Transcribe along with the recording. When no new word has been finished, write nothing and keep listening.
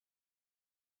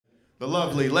the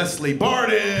lovely Leslie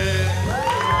Barton.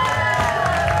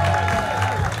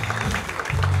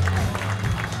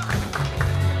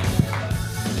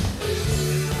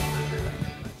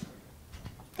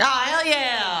 Oh, hell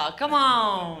yeah! Come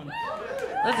on!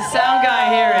 Let the sound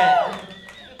guy hear it.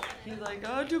 He's like,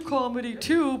 I do comedy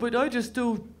too, but I just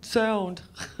do sound.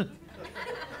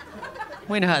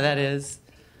 We know how that is.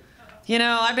 You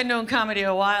know, I've been doing comedy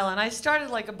a while, and I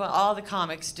started like all the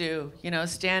comics do. You know,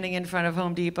 standing in front of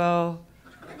Home Depot.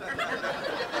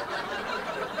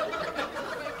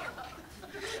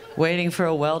 Waiting for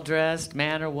a well-dressed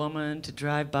man or woman to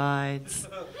drive by.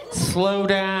 Slow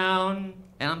down.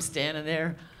 And I'm standing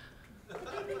there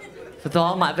with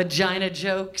all my vagina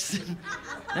jokes.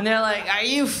 And they're like, are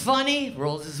you funny?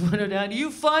 Rolls his window down.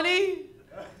 You funny?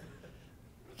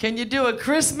 Can you do a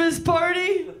Christmas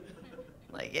party?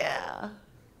 I'm like, yeah.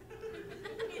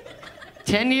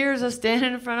 10 years of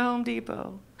standing in front of Home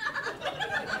Depot.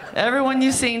 Everyone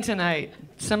you've seen tonight.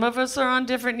 Some of us are on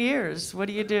different years. What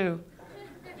do you do?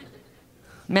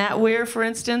 Matt Weir, for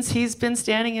instance, he's been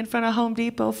standing in front of Home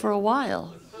Depot for a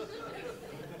while.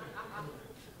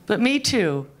 But me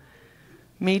too.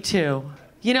 Me too.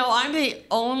 You know, I'm the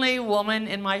only woman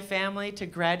in my family to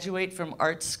graduate from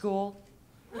art school.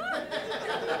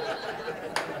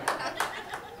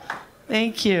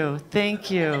 Thank you. Thank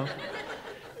you.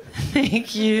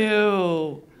 Thank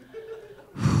you.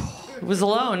 It was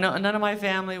alone. No, none of my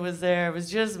family was there. It was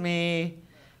just me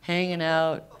hanging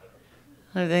out.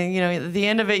 And then, you know, at the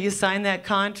end of it, you sign that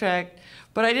contract.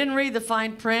 But I didn't read the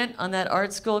fine print on that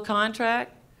art school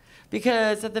contract.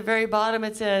 Because at the very bottom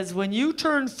it says, when you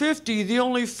turn 50, the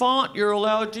only font you're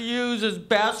allowed to use is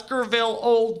Baskerville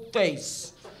Old Face.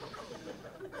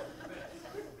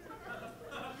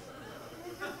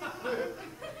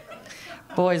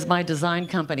 Boys, my design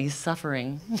company's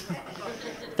suffering.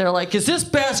 They're like, is this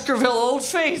Baskerville Old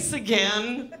Face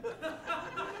again?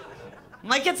 I'm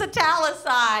like, it's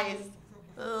italicized.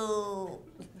 Oh.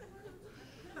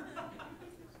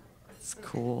 It's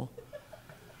cool.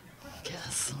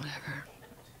 Guess, whatever.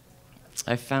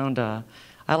 I found I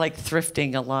like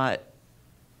thrifting a lot,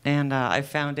 and I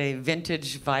found a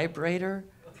vintage vibrator.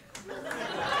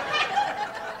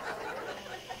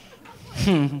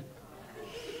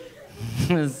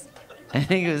 I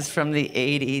think it was from the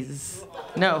 80s.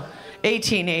 No,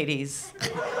 1880s.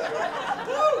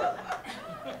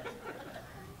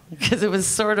 Because it was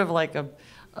sort of like a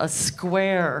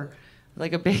square.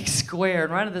 Like a big square,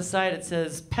 and right on the side it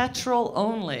says, petrol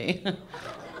only.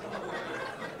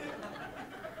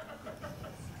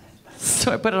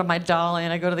 So I put it on my dolly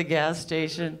and I go to the gas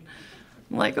station.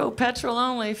 I'm like, oh, petrol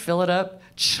only, fill it up.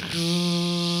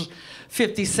 50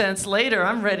 cents later,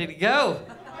 I'm ready to go.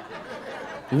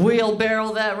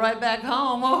 Wheelbarrow that right back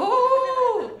home.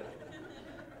 Oh!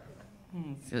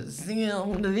 Sing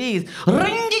one of these.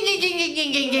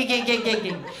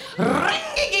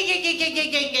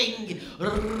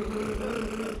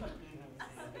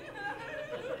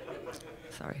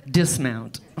 Sorry,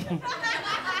 dismount.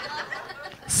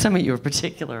 Some of you are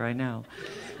particular, I know.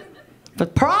 The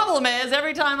problem is,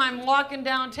 every time I'm walking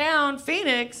downtown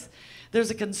Phoenix,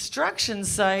 there's a construction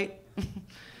site.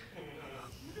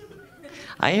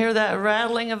 I hear that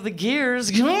rattling of the gears.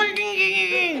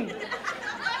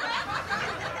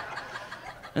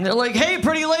 And they're like, hey,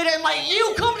 pretty lady. I'm like,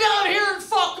 you come down here and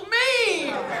fuck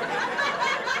me!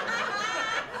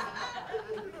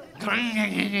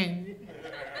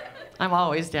 I'm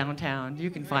always downtown. You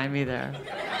can find me there.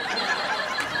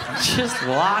 Just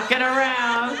walking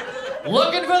around,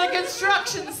 looking for the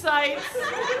construction sites.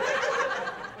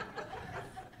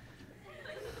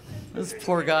 This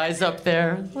poor guy's up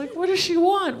there. Like, what does she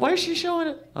want? Why is she showing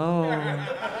it? Oh.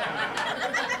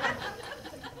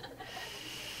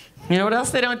 You know what else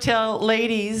they don't tell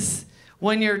ladies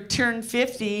when you're turned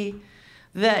 50?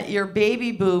 That your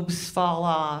baby boobs fall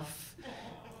off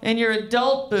and your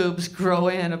adult boobs grow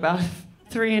in about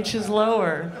 3 inches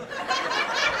lower.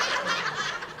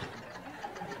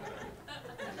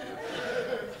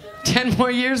 Ten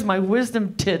more years, my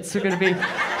wisdom tits are gonna be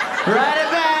right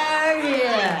about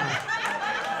here.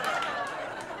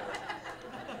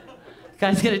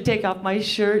 Guy's gonna take off my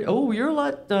shirt. Oh, you're a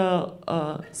lot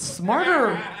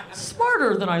smarter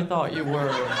than I thought you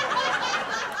were.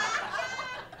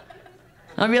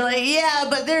 I'll be like, yeah,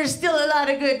 but there's still a lot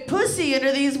of good pussy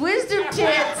under these wisdom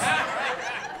tits.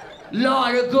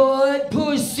 Lot of good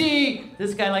pussy.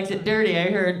 This guy likes it dirty, I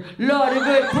heard. Lot of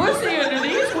good pussy under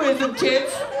these wisdom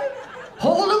tits.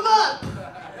 Hold them up.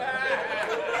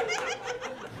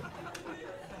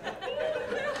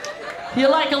 You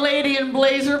like a lady in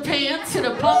blazer pants and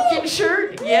a pumpkin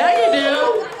shirt? Yeah, you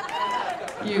do.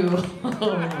 You.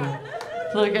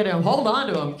 Look at him. Hold on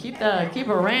to him. Keep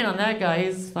a rein on that guy.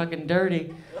 He's fucking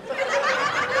dirty.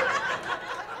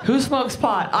 Who smokes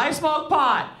pot? I smoke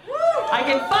pot. I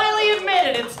can finally admit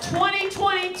it. It's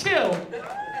 2022.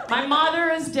 My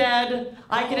mother is dead.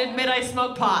 I can admit I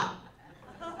smoke pot.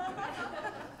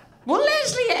 Well,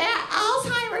 Leslie,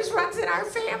 Alzheimer's runs in our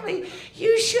family.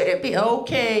 You shouldn't be.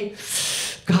 Okay.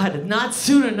 God, not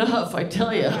soon enough, I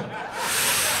tell you.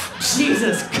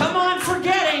 Jesus, come on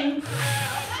forgetting.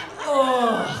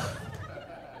 Oh.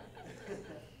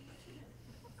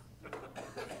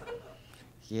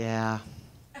 Yeah.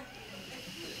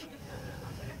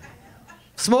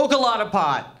 Smoke a lot of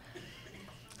pot.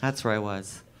 That's where I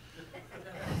was.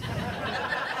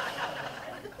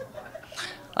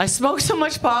 I smoked so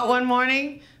much pot one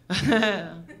morning.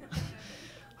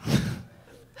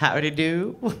 Howdy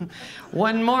do.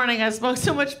 One morning I smoked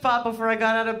so much pot before I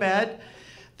got out of bed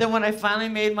that when I finally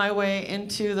made my way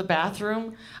into the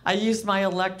bathroom, I used my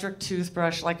electric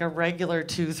toothbrush like a regular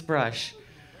toothbrush.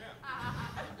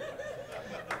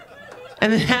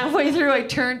 And then halfway through it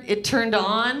turned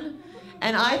on,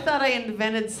 and I thought I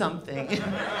invented something.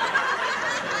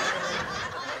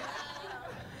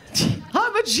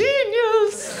 I'm a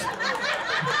genius.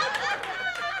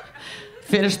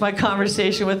 Finished my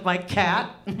conversation with my cat.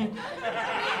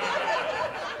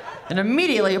 And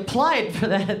immediately applied for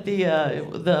that at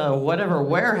the whatever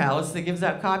warehouse that gives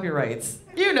out copyrights.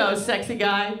 You know, sexy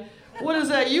guy. What is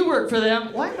that? You work for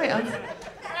them. Why am I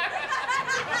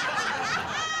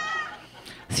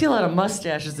see a lot of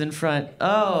mustaches in front.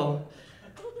 Oh.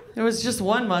 There was just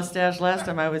one mustache last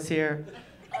time I was here.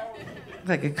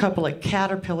 Like a couple of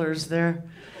caterpillars there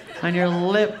on your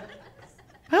lip.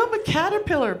 I'm a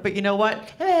caterpillar, but you know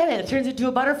what? It turns into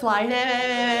a butterfly.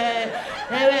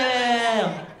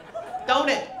 Don't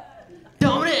it?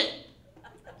 Don't it?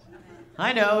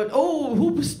 I know. Oh,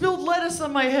 who spilled lettuce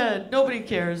on my head? Nobody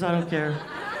cares. I don't care.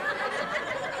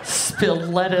 Spilled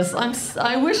lettuce.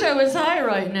 I wish I was high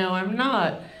right now. I'm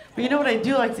not. But you know what I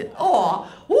do like to? Oh,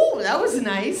 that was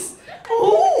nice.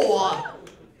 Oh.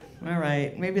 All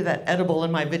right, maybe that edible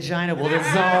in my vagina will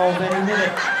dissolve any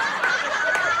minute.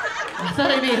 I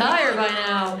thought I'd be higher by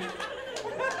now.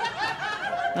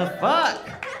 The fuck?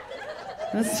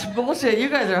 This is bullshit. You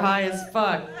guys are high as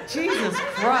fuck. Jesus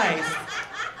Christ.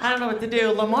 I don't know what to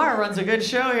do. Lamar runs a good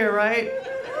show here, right?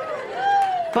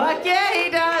 Fuck yeah,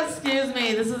 he does. Excuse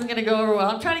me, this isn't gonna go over well.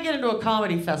 I'm trying to get into a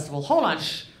comedy festival. Hold on,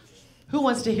 shh. Who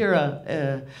wants to hear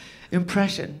a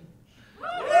impression?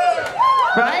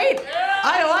 Right?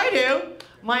 I do.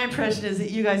 My impression is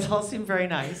that you guys all seem very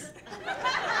nice.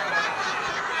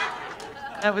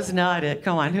 That was not it.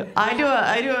 Come on. I do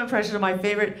an impression of my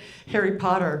favorite Harry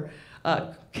Potter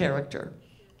character.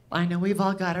 I know we've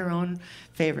all got our own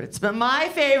favorites, but my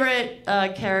favorite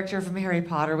character from Harry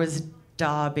Potter was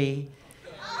Dobby,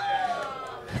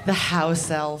 the house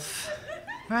elf.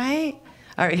 Right?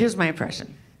 All right, here's my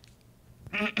impression.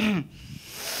 Sorry.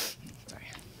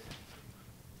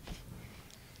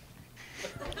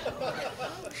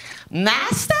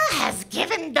 Master has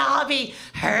given Dobby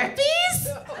herpes?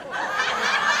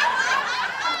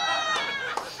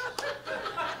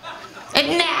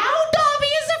 And now Dobby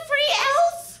is a free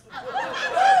elf?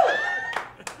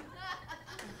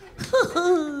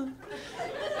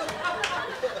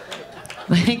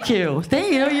 Thank you.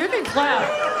 You can clap.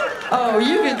 Oh,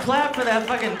 you can clap for that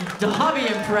fucking Dobby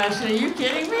impression. Are you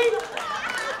kidding me?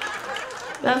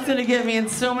 That's gonna get me in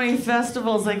so many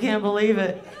festivals, I can't believe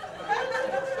it.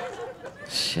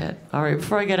 Shit. All right,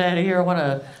 before I get out of here, I want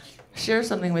to share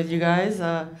something with you guys.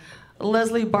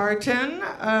 Leslie Barton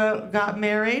got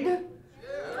married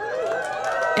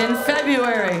in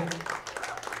February.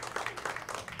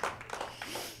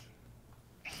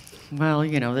 Well,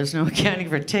 there's no accounting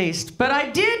for taste, but I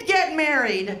did get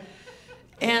married,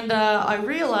 and I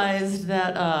realized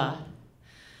that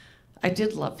I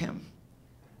did love him.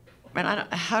 And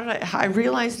I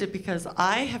realized it because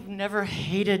I have never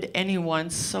hated anyone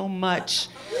so much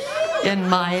in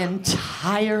my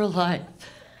entire life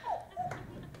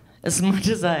as much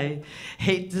as I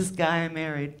hate this guy I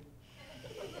married.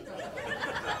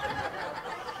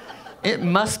 It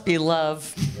must be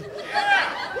love.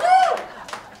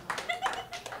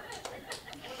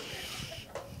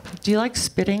 Do you like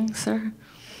spitting, sir?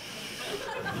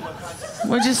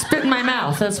 Would you spit in my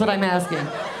mouth? That's what I'm asking.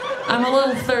 I'm a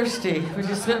little thirsty. Would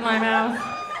you spit in my mouth?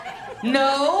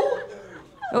 No?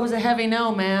 That was a heavy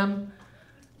no, ma'am.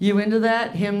 You into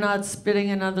that? Him not spitting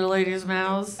in other ladies'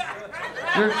 mouths?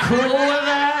 You're cool with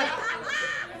that?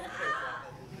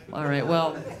 All right,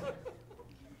 well,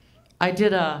 I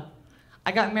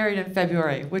got married in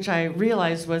February, which I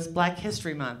realized was Black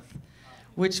History Month,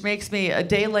 which makes me a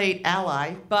day late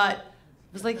ally, but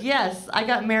it was like, yes, I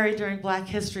got married during Black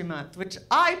History Month, which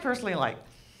I personally like.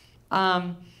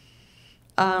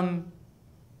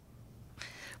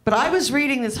 But I was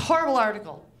reading this horrible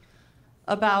article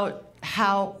about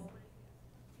how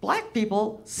Black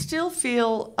people still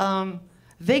feel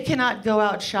they cannot go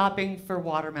out shopping for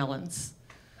watermelons.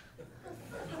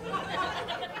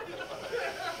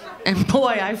 And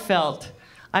boy, I felt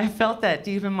that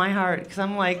deep in my heart, because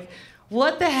I'm like,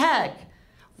 what the heck?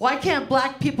 Why can't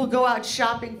Black people go out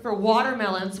shopping for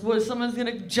watermelons where someone's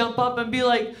gonna jump up and be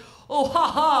like, oh,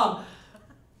 haha,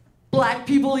 Black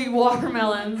people eat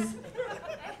watermelons?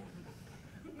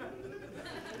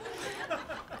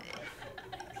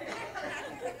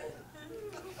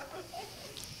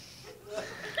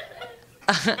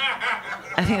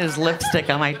 I think there's lipstick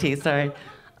on my teeth, sorry.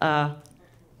 But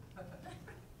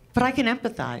I can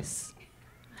empathize.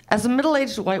 As a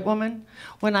middle-aged white woman,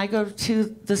 when I go to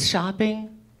the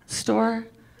shopping store,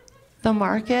 the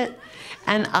market,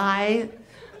 and I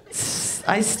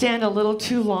stand a little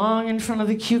too long in front of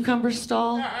the cucumber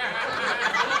stall.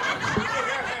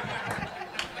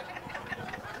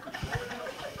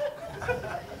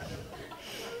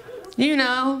 You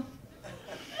know,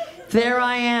 there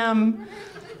I am.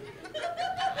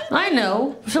 I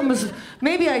know,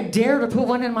 maybe I dare to put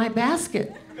one in my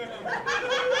basket.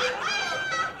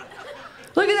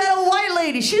 Look at that old white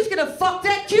lady. She's gonna fuck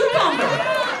that cucumber.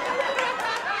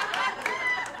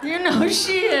 You know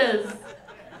she is.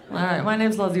 All right, my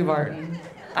name's Leslie Barton.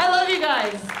 I love you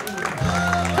guys.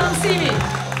 Come see me.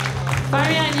 Find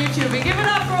me on YouTube. And give it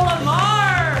up for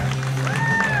Lamar.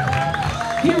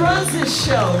 He runs this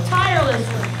show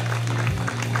tirelessly.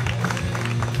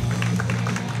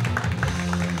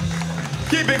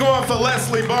 Keep it going for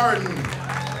Leslie Barton.